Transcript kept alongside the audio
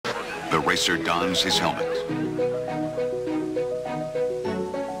The racer dons his helmet.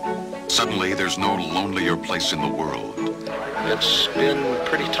 Suddenly, there's no lonelier place in the world. It's been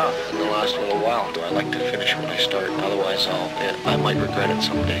pretty tough in the last little while. I like to finish when I start, otherwise I might regret it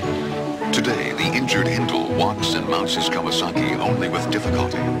someday. Today, the injured Hindle walks and mounts his Kawasaki only with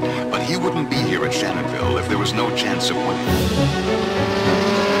difficulty. But he wouldn't be here at Shannonville if there was no chance of winning.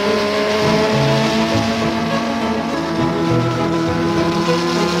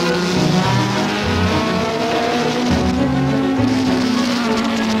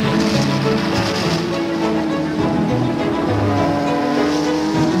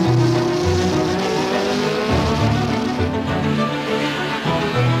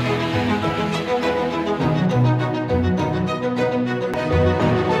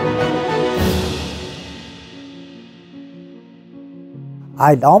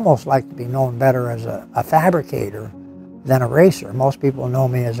 I'd almost like to be known better as a fabricator than a racer. Most people know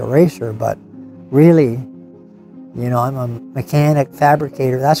me as a racer, but really, you know, I'm a mechanic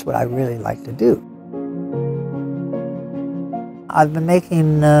fabricator. That's what I really like to do. I've been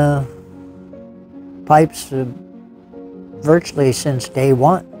making pipes virtually since day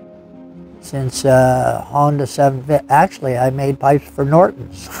one. Since Honda 750. Actually, I made pipes for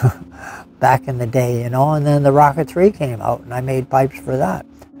Norton's back in the day, you know, and then the Rocket 3 came out and I made pipes for that.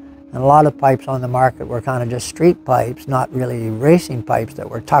 And a lot of pipes on the market were kind of just street pipes, not really racing pipes that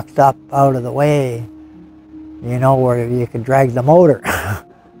were tucked up out of the way, you know, where you could drag the motor.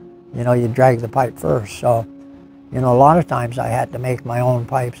 You know, you drag the pipe first. So, you know, a lot of times I had to make my own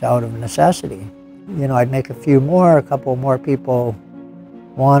pipes out of necessity. You know, I'd make a few more, a couple more people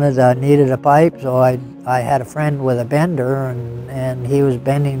needed a pipe, so I had a friend with a bender, and he was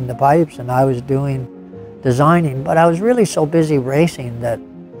bending the pipes and I was designing, but I was really so busy racing that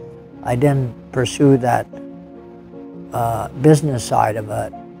I didn't pursue that business side of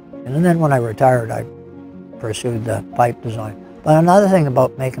it. And then when I retired, I pursued the pipe design. But another thing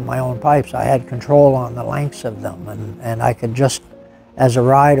about making my own pipes, I had control on the lengths of them, and I could just, as a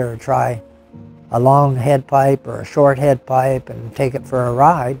rider, try a long head pipe or a short head pipe and take it for a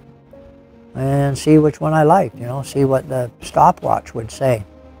ride and see which one I liked, you know, see what the stopwatch would say.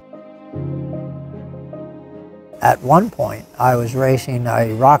 At one point, I was racing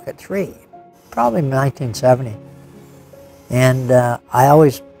a Rocket 3, probably in 1970, and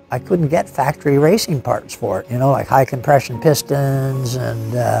I couldn't get factory racing parts for it, you know, like high compression pistons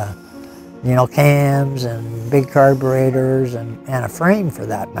and, you know, cams and big carburetors and a frame for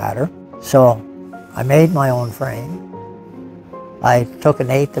that matter. So I made my own frame. I took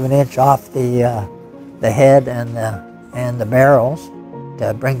 1/8 of an inch off the head and the barrels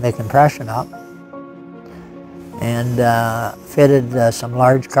to bring the compression up, and fitted some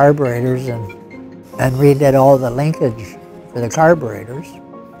large carburetors and redid all the linkage for the carburetors.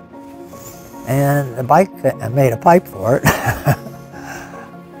 And the bike, I made a pipe for it,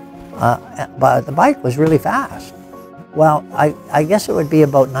 but the bike was really fast. Well, I guess it would be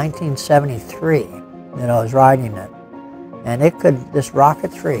about 1973 that I was riding it. And it could, this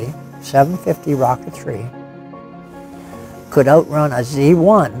Rocket 3, 750 Rocket 3, could outrun a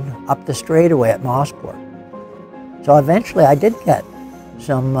Z1 up the straightaway at Mossport. So eventually I did get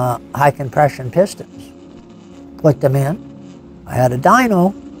some high compression pistons. Put them in. I had a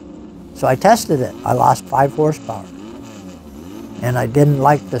dyno, so I tested it. I lost 5 horsepower. And I didn't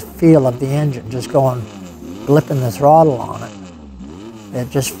like the feel of the engine just going, blipping the throttle on it. It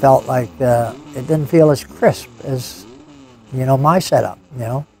just felt like it didn't feel as crisp as, you know, my setup, you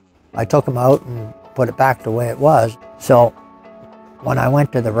know. I took them out and put it back the way it was. So when I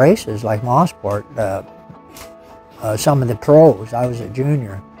went to the races like Mossport, some of the pros, I was a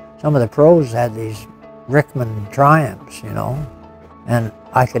junior, some of the pros had these Rickman Triumphs, you know, and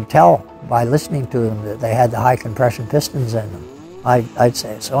I could tell by listening to them that they had the high compression pistons in them. I'd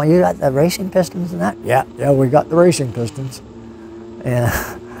say, so you got the racing pistons in that? Yeah, we got the racing pistons. And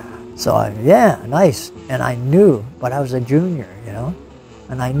so yeah, nice. And I knew, but I was a junior, you know,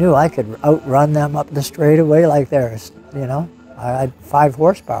 and I knew I could outrun them up the straightaway like theirs, you know. I had 5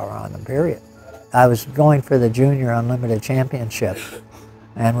 horsepower on them, period. I was going for the Junior Unlimited Championship,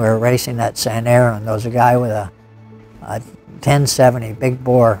 and we were racing at San Aaron. There was a guy with a 1070 big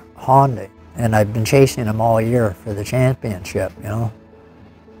bore Honda, and I'd been chasing him all year for the championship, you know.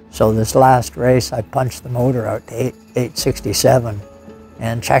 So this last race, I punched the motor out to 867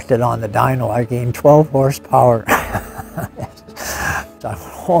 and checked it on the dyno. I gained 12 horsepower. So I'm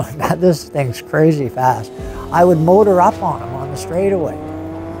like, oh, man, this thing's crazy fast. I would motor up on him on the straightaway,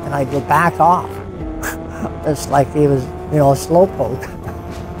 and I'd go back off. It's like he was, you know, a slowpoke.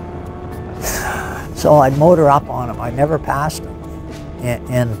 So I'd motor up on him. I never passed him.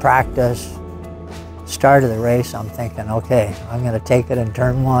 in practice, start of the race, I'm thinking, okay, I'm going to take it in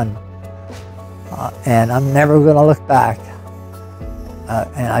turn one, and I'm never going to look back.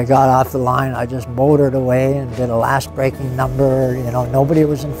 And I got off the line, I just motored away and did a last braking number, you know, nobody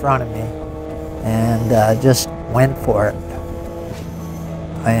was in front of me, and just went for it.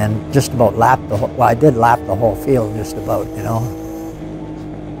 And just about lapped the whole, well, I did lap the whole field just about, you know.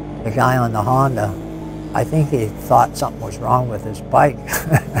 The guy on the Honda, I think he thought something was wrong with his bike.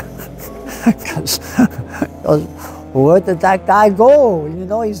 Because, where did that guy go? You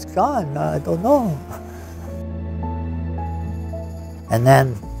know, he's gone, I don't know. And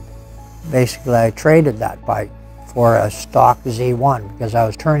then, basically, I traded that bike for a stock Z1 because I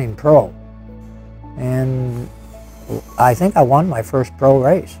was turning pro. And I think I won my first pro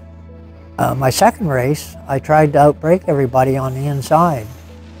race. My second race, I tried to outbrake everybody on the inside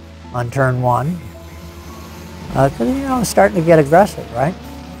on turn one. Because, you know, I'm starting to get aggressive, right?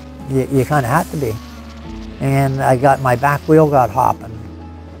 You kind of had to be. And I got, my back wheel got hopping,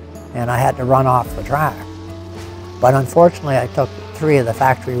 and I had to run off the track. But unfortunately, I took 3 of the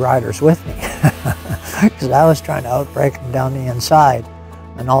factory riders with me because I was trying to outbrake them down the inside,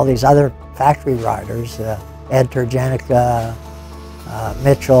 and all these other factory riders, Ed Turgenica,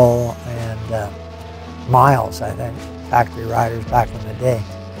 Mitchell, and Miles, I think, factory riders back in the day.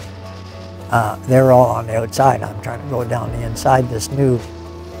 They were all on the outside. I'm trying to go down the inside, this new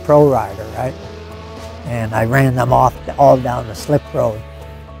pro rider, right? And I ran them off all down the slip road.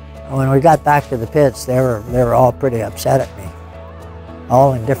 And when we got back to the pits, they were all pretty upset at me,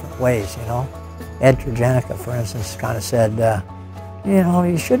 all in different ways, you know. Ed Turgenica, for instance, kind of said, you know,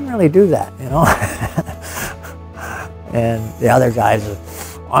 you shouldn't really do that, you know. And the other guys,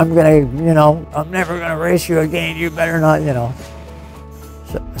 I'm gonna, you know, I'm never gonna race you again, you better not, you know.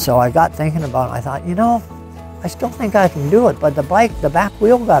 So I got thinking about it. I thought, you know, I still think I can do it, but the bike, the back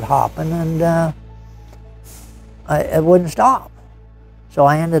wheel got hopping, and it wouldn't stop. So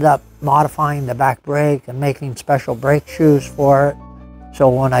I ended up modifying the back brake and making special brake shoes for it. So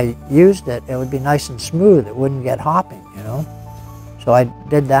when I used it, it would be nice and smooth. It wouldn't get hopping, you know. So I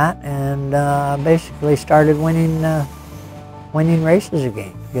did that, and basically started winning races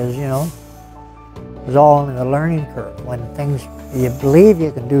again, because, you know, it was all in the learning curve. When things, you believe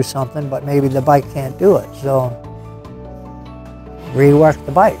you can do something, but maybe the bike can't do it. So rework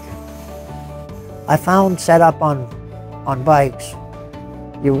the bike. I found set up on bikes,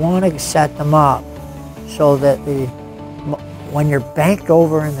 you want to set them up so that when you're banked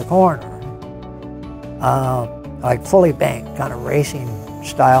over in the corner, like fully banked, kind of racing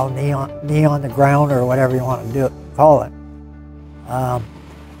style, knee on the ground, or whatever you want to call it,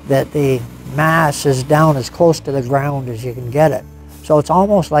 that the mass is down as close to the ground as you can get it. So it's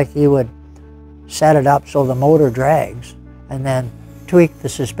almost like you would set it up so the motor drags, and then tweak the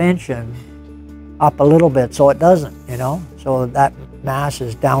suspension up a little bit so it doesn't, you know, so that mass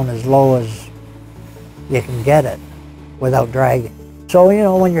is down as low as you can get it without dragging. So, you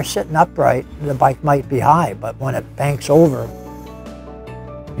know, when you're sitting upright, the bike might be high, but when it banks over,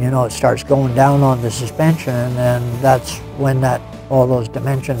 you know, it starts going down on the suspension, and that's when all those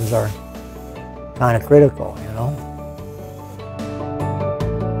dimensions are kind of critical, you know.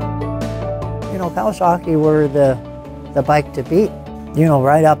 You know, Kawasaki were the bike to beat, you know,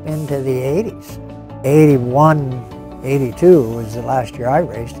 right up into the 80s. 81, 82 was the last year I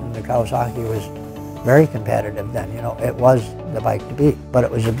raced, and the Kawasaki was very competitive then, you know. It was the bike to beat, but it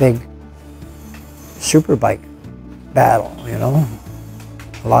was a big superbike battle, you know.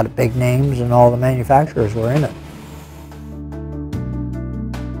 A lot of big names and all the manufacturers were in it.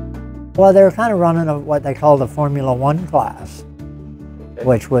 Well, they were kind of running what they call the Formula One class,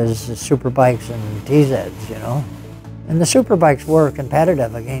 which was the superbikes and TZs, you know. And the superbikes were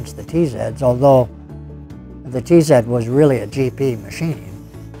competitive against the TZs, although the TZ was really a GP machine.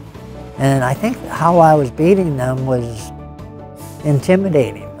 And I think how I was beating them was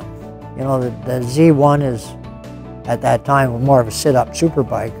intimidating them. You know, the Z1 is, at that time, more of a sit-up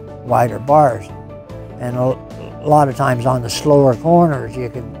superbike, wider bars. And a lot of times on the slower corners, you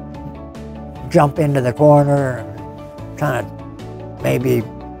could jump into the corner and kind of maybe,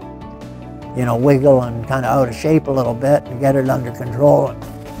 you know, wiggle and kind of out of shape a little bit and get it under control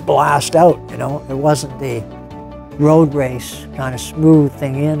and blast out, you know. It wasn't the road race kind of smooth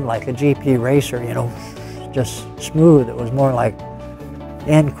thing in like a GP racer, you know, just smooth. It was more like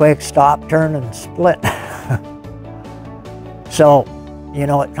in quick, stop, turn, and split. So, you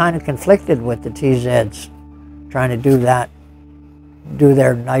know, it kind of conflicted with the TZs trying to do that, do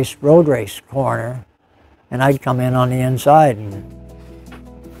their nice road race corner, and I'd come in on the inside,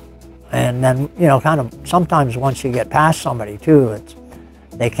 and then, you know, kind of sometimes once you get past somebody too,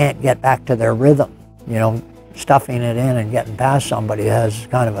 they can't get back to their rhythm. You know, stuffing it in and getting past somebody has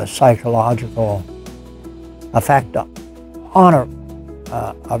kind of a psychological effect on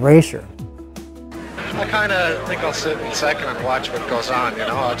a racer. I kind of think I'll sit in second and watch what goes on, you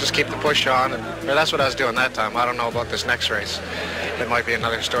know. I'll just keep the push on, and that's what I was doing that time. I don't know about this next race. It might be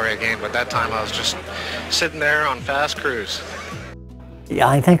another story again, but that time I was just sitting there on fast cruise. Yeah,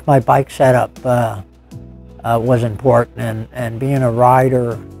 I think my bike setup was important, and being a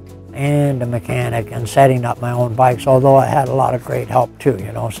rider and a mechanic and setting up my own bikes, although I had a lot of great help too,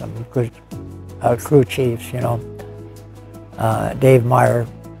 you know, some good crew chiefs, you know. Dave Meyer,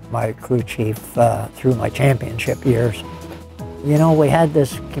 my crew chief through my championship years. You know, we had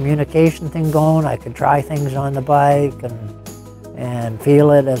this communication thing going. I could try things on the bike and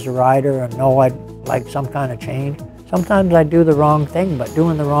feel it as a rider and know I'd like some kind of change. Sometimes I do the wrong thing, but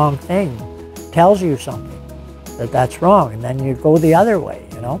doing the wrong thing tells you something, that's wrong, and then you go the other way,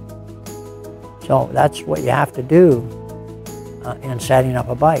 you know? So that's what you have to do in setting up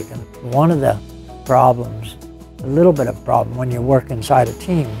a bike. And one of the problems, a little bit of a problem when you work inside a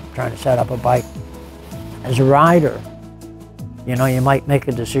team trying to set up a bike, as a rider, you know, you might make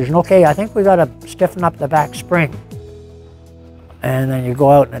a decision, okay, I think we got to stiffen up the back spring. And then you go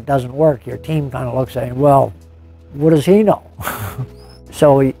out and it doesn't work. Your team kind of looks at you, well, what does he know?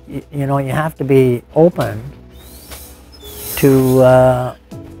 So, you know, you have to be open to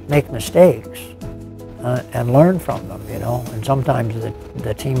make mistakes and learn from them, you know. And sometimes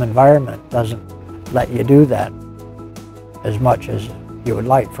the team environment doesn't let you do that as much as you would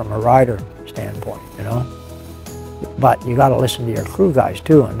like from a rider standpoint, you know. But you got to listen to your crew guys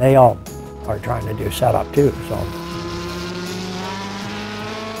too, and they all are trying to do setup too, so.